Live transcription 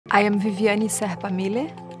I am Viviane Serpa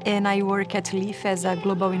Muller, and I work at Leaf as a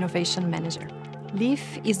Global Innovation Manager.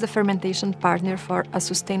 Leaf is the fermentation partner for a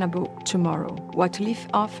sustainable tomorrow. What Leaf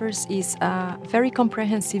offers is a very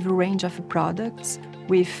comprehensive range of products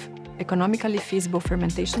with economically feasible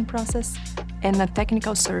fermentation process and a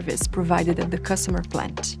technical service provided at the customer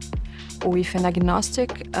plant. With an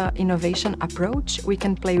agnostic innovation approach, we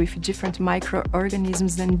can play with different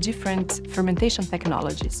microorganisms and different fermentation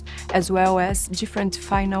technologies, as well as different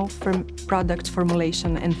final product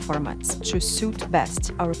formulation and formats to suit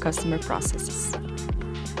best our customer processes.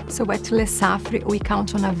 So at Le Safre, we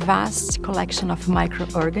count on a vast collection of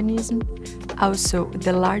microorganisms, also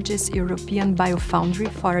the largest European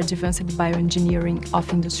biofoundry for advanced bioengineering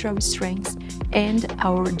of industrial strains, and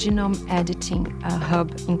our genome editing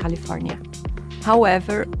hub in California.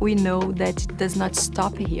 However, we know that it does not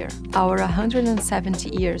stop here. Our 170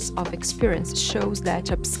 years of experience shows that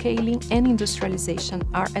upscaling and industrialization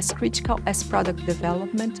are as critical as product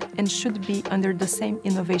development and should be under the same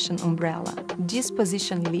innovation umbrella. This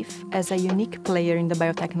positions Leaf as a unique player in the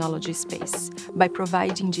biotechnology space by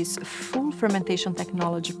providing this full fermentation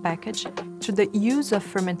technology package to the use of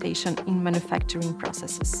fermentation in manufacturing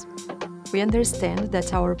processes. We understand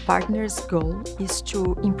that our partner's goal is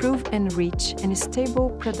to improve and reach a stable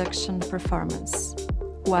production performance,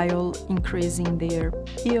 while increasing their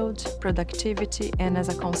yield, productivity, and as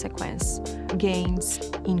a consequence, gains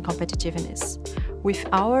in competitiveness. With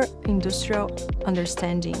our industrial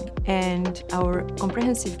understanding and our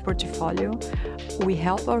comprehensive portfolio, we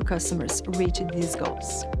help our customers reach these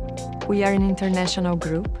goals. We are an international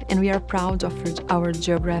group, and we are proud of our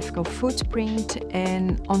geographical footprint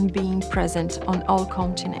and on being present on all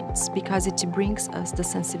continents, because it brings us the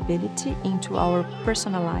sensibility into our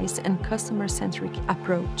personalized and customer-centric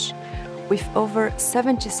approach. With over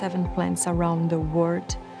 77 plants around the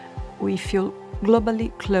world, we feel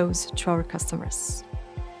globally close to our customers.